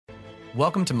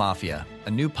Welcome to Mafia,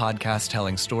 a new podcast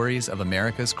telling stories of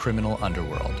America's criminal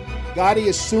underworld. Gotti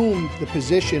assumed the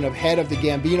position of head of the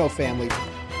Gambino family.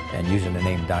 And using the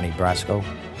name Donnie Brasco,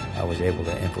 I was able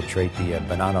to infiltrate the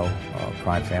Bonanno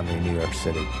crime family in New York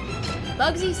City.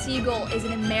 Bugsy Siegel is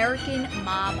an American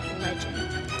mob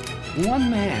legend.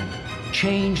 One man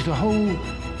changed the whole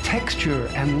texture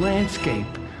and landscape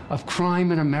of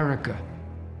crime in America.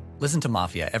 Listen to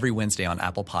Mafia every Wednesday on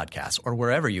Apple Podcasts or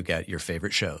wherever you get your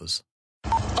favorite shows.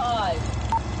 5,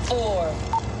 4,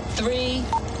 3,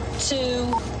 2,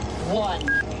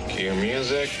 1. Cue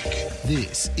music.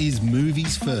 This is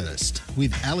Movies First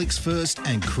with Alex First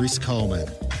and Chris Coleman.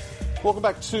 Welcome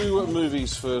back to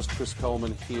Movies First. Chris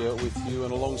Coleman here with you,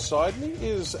 and alongside me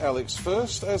is Alex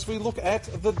First as we look at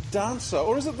The Dancer.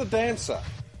 Or is it The Dancer?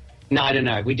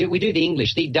 No. We do the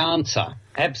English, The Dancer.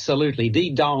 Absolutely, The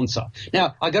Dancer.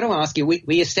 Now, I got to ask you,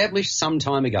 we established some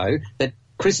time ago that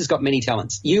Chris has got many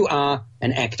talents. You are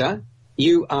an actor.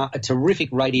 You are a terrific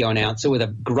radio announcer with a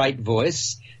great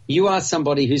voice. You are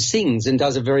somebody who sings and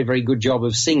does a very, very good job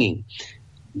of singing.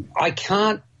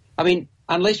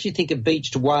 Unless you think of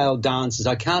beached whale dancers,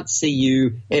 I can't see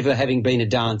you ever having been a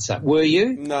dancer. Were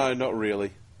you? No, not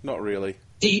really. Not really.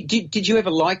 Did you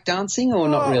ever like dancing or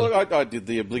not really? Look, I did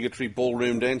the obligatory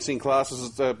ballroom dancing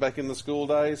classes back in the school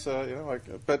days.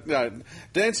 But no,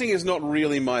 dancing is not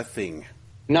really my thing.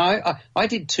 No, I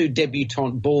did 2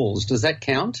 debutante balls. Does that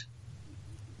count?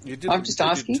 You did. I'm just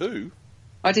asking. Did 2?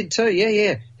 I did 2.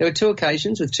 Yeah. There were 2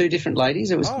 occasions with 2 different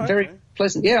ladies. It was very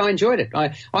pleasant. Yeah, I enjoyed it.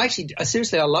 I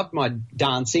loved my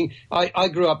dancing. I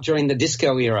grew up during the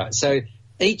disco era. So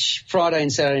each Friday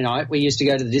and Saturday night we used to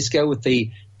go to the disco with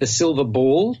the silver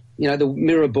ball, the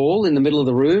mirror ball in the middle of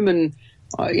the room, and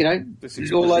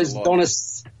all those Donna.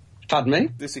 Pardon me.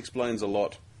 This explains a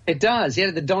lot. It does.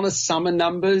 Yeah, the Donna Summer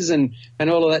numbers and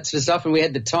all of that sort of stuff, and we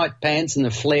had the tight pants and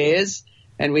the flares,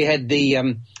 and we had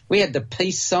the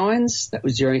peace signs. That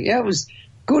was during. Yeah, it was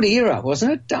good era,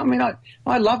 wasn't it? I mean,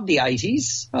 I loved the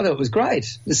 80s. I thought it was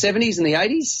great. The 70s and the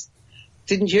 80s.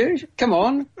 Didn't you? Come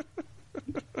on.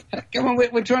 Come on,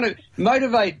 we're trying to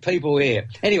motivate people here.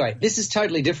 Anyway, this is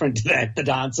totally different to that, The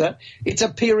Dancer. It's a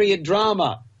period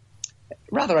drama.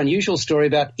 Rather unusual story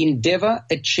about endeavour,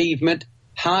 achievement,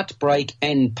 heartbreak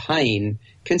and pain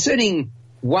concerning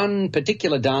one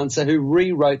particular dancer who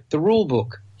rewrote the rule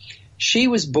book. She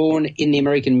was born in the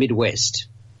American Midwest.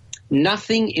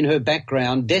 Nothing in her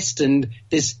background destined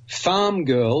this farm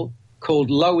girl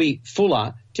called Loie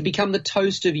Fuller to become the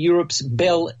toast of Europe's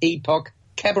Belle Epoque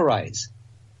cabarets,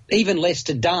 even less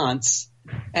to dance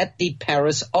at the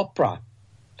Paris Opera,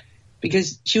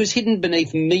 because she was hidden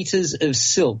beneath meters of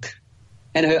silk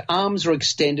and her arms were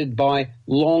extended by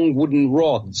long wooden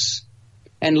rods.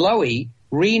 And Loie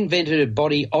reinvented her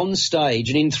body on stage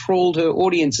and enthralled her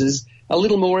audiences a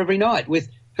little more every night with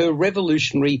her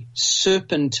revolutionary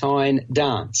serpentine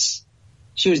dance.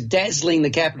 She was dazzling the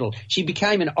capital. She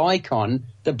became an icon,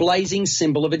 the blazing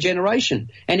symbol of a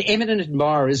generation. And eminent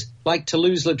admirers like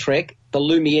Toulouse-Lautrec, the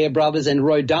Lumiere brothers and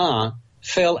Rodin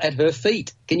fell at her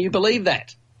feet. Can you believe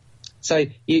that? So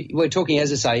we're talking,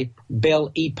 as I say,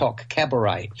 Belle Epoque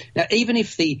cabaret. Now, even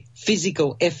if the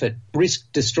physical effort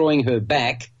risked destroying her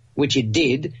back, which it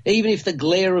did, even if the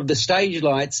glare of the stage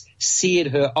lights seared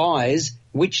her eyes,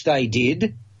 which they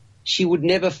did, she would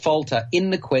never falter in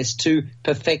the quest to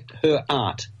perfect her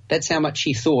art. That's how much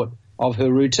she thought of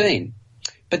her routine.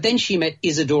 But then she met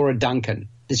Isadora Duncan,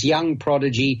 this young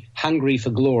prodigy hungry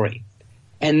for glory.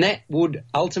 And that would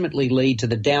ultimately lead to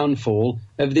the downfall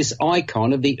of this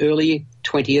icon of the early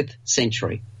 20th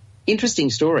century. Interesting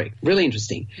story, really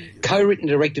interesting. Co-written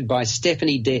and directed by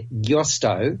Stephanie De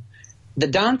Giusto, The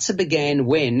Dancer began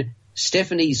when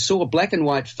Stephanie saw a black and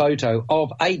white photo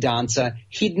of a dancer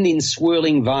hidden in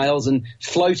swirling veils and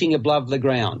floating above the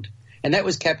ground. And that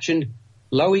was captioned,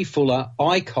 Loie Fuller,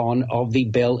 icon of the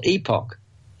Belle Epoque.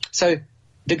 So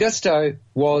De Giusto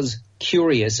was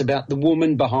curious about the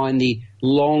woman behind the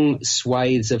long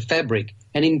swathes of fabric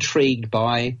and intrigued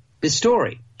by this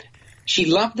story. She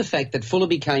loved the fact that Fuller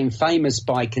became famous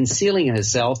by concealing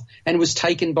herself and was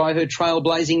taken by her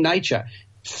trailblazing nature.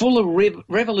 Fuller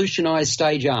revolutionised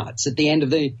stage arts at the end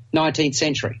of the 19th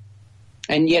century,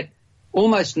 and yet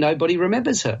almost nobody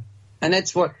remembers her. And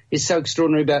that's what is so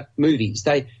extraordinary about movies.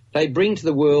 They bring to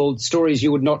the world stories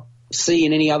you would not see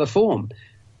in any other form.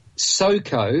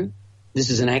 Soko, this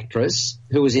is an actress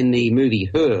who was in the movie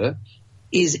Her,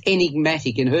 is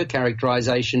enigmatic in her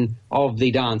characterisation of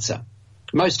the dancer.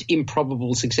 Most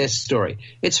improbable success story.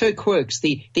 It's her quirks,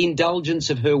 the indulgence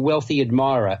of her wealthy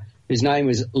admirer, whose name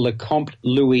was Lecomte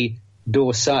Louis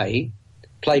d'Orsay,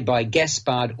 played by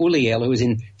Gaspard Ulliel, who was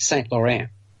in Saint Laurent,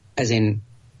 as in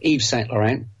Yves Saint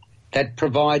Laurent, that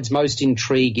provides most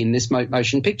intrigue in this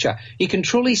motion picture. You can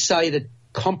truly say that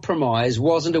compromise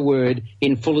wasn't a word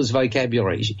in Fuller's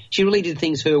vocabulary. She really did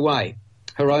things her way,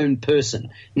 her own person.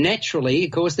 Naturally,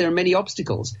 of course, there are many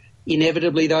obstacles.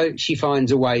 Inevitably, though, she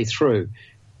finds a way through.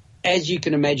 As you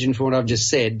can imagine from what I've just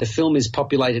said, the film is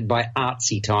populated by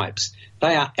artsy types.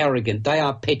 They are arrogant, they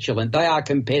are petulant, they are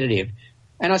competitive.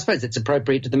 And I suppose it's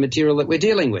appropriate to the material that we're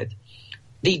dealing with.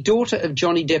 The daughter of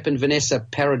Johnny Depp and Vanessa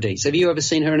Paradis. Have you ever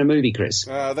seen her in a movie, Chris?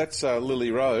 That's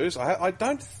Lily Rose. I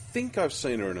don't think I've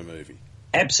seen her in a movie.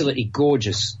 Absolutely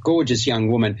gorgeous, gorgeous young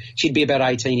woman. She'd be about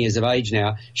 18 years of age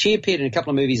now. She appeared in a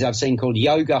couple of movies I've seen called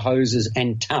Yoga Hoses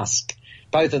and Tusk.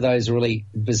 Both of those are really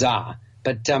bizarre.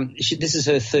 But this is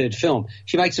her third film.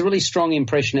 She makes a really strong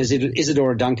impression as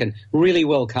Isadora Duncan, really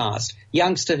well cast.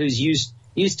 Youngster who's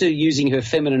used to using her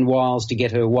feminine wiles to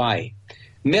get her way.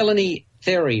 Melanie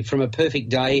Thierry from A Perfect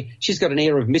Day. She's got an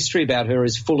air of mystery about her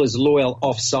as Fuller's loyal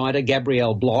offsider,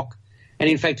 Gabrielle Bloch. And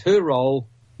in fact, her role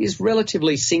is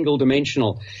relatively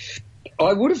single-dimensional.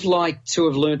 I would have liked to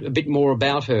have learnt a bit more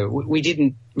about her. We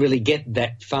didn't really get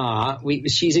that far.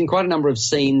 She's in quite a number of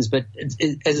scenes, but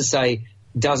as I say,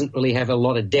 doesn't really have a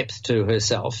lot of depth to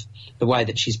herself, the way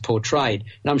that she's portrayed.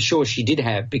 And I'm sure she did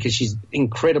have, because she's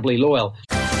incredibly loyal.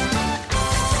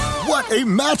 What a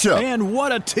matchup! And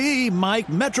what a team, Mike.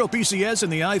 Metro PCS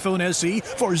and the iPhone SE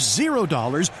for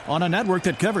 $0 on a network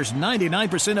that covers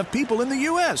 99% of people in the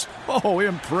U.S. Oh,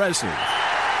 impressive.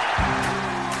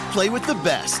 Play with the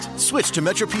best. Switch to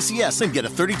Metro PCS and get a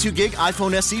 32-gig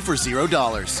iPhone SE for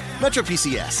 $0. Metro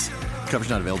PCS. Coverage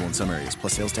not available in some areas,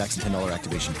 plus sales tax and $10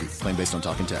 activation fee. Claim based on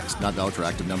talk and text. Not valid for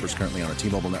active numbers currently on a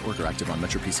T-Mobile network or active on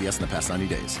Metro PCS in the past 90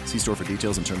 days. See store for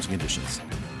details and terms and conditions.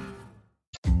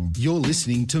 You're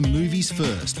listening to Movies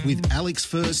First with Alex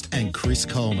First and Chris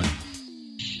Coleman.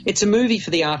 It's a movie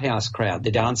for the art house crowd,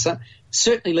 The Dancer.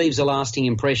 Certainly leaves a lasting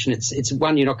impression. It's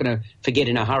one you're not going to forget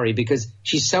in a hurry because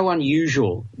she's so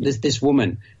unusual, this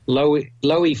woman.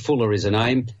 Loie Fuller is her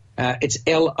name. It's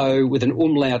L-O with an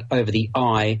umlaut over the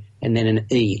I and then an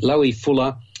E. Loie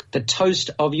Fuller, the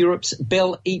toast of Europe's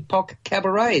Belle Epoque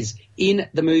cabarets in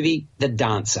the movie The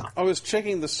Dancer. I was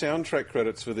checking the soundtrack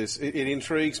credits for this. It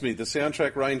intrigues me. The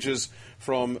soundtrack ranges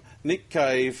from Nick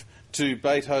Cave to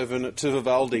Beethoven to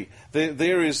Vivaldi.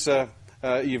 There is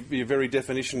your very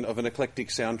definition of an eclectic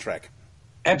soundtrack.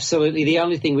 Absolutely. The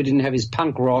only thing we didn't have is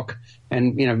punk rock,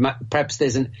 and perhaps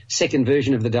there's a second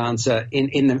version of The Dancer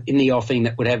in the offing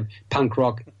that would have punk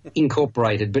rock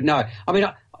incorporated. But no, I mean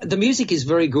the music is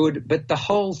very good, but the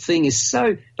whole thing is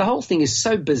so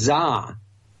bizarre,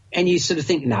 and you sort of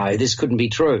think, no, this couldn't be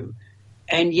true,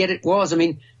 and yet it was. I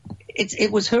mean,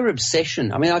 it was her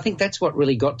obsession. I mean, I think that's what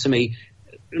really got to me.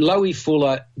 Loie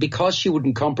Fuller, because she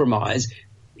wouldn't compromise,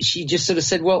 she just sort of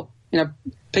said, well,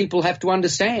 people have to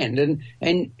understand.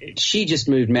 And she just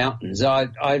moved mountains.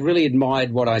 I really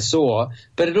admired what I saw,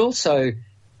 but it also,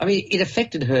 I mean, it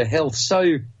affected her health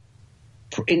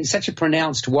in such a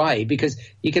pronounced way, because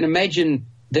you can imagine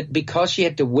that because she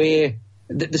had to wear,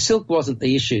 the silk wasn't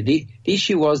the issue. The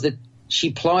issue was that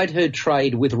she plied her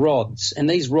trade with rods, and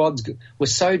these rods were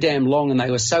so damn long and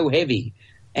they were so heavy,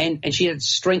 and she had to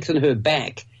strengthen her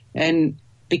back. And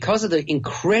because of the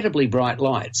incredibly bright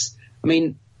lights, I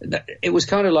mean, it was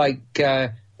kind of like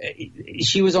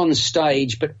she was on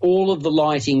stage, but all of the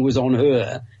lighting was on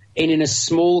her, and in a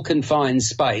small confined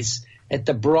space at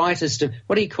the brightest of,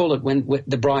 what do you call it when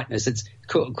the brightness? It's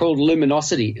called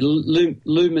luminosity,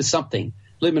 something.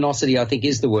 Luminosity, I think,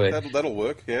 is the word. That'll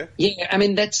work, yeah. Yeah, I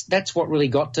mean, that's what really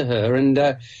got to her.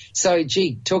 And so,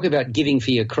 gee, talk about giving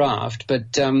for your craft.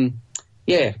 But,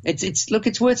 yeah,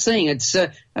 it's worth seeing. It's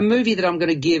a movie that I'm going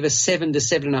to give a 7 to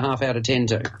 7.5 out of 10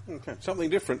 to. Okay, something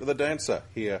different to The Dancer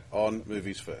here on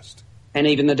Movies First. And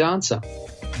even The Dancer.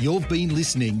 You've been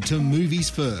listening to Movies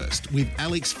First with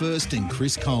Alex First and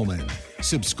Chris Coleman.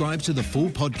 Subscribe to the full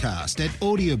podcast at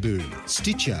Audioboom,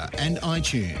 Stitcher and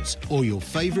iTunes, or your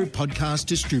favourite podcast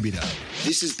distributor.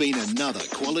 This has been another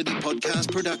quality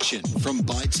podcast production from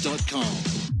Bytes.com.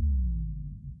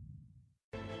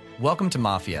 Welcome to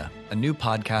Mafia, a new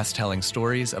podcast telling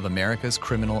stories of America's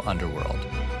criminal underworld.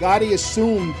 Gotti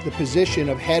assumed the position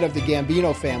of head of the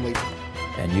Gambino family.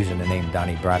 And using the name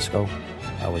Donnie Brasco,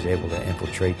 I was able to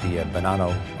infiltrate the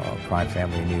Bonanno crime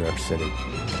family in New York City.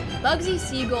 Bugsy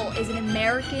Siegel is an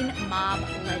American mob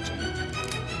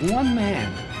legend. One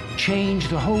man changed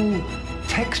the whole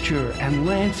texture and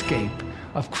landscape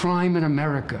of crime in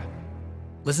America.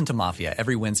 Listen to Mafia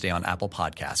every Wednesday on Apple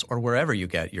Podcasts or wherever you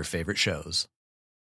get your favorite shows.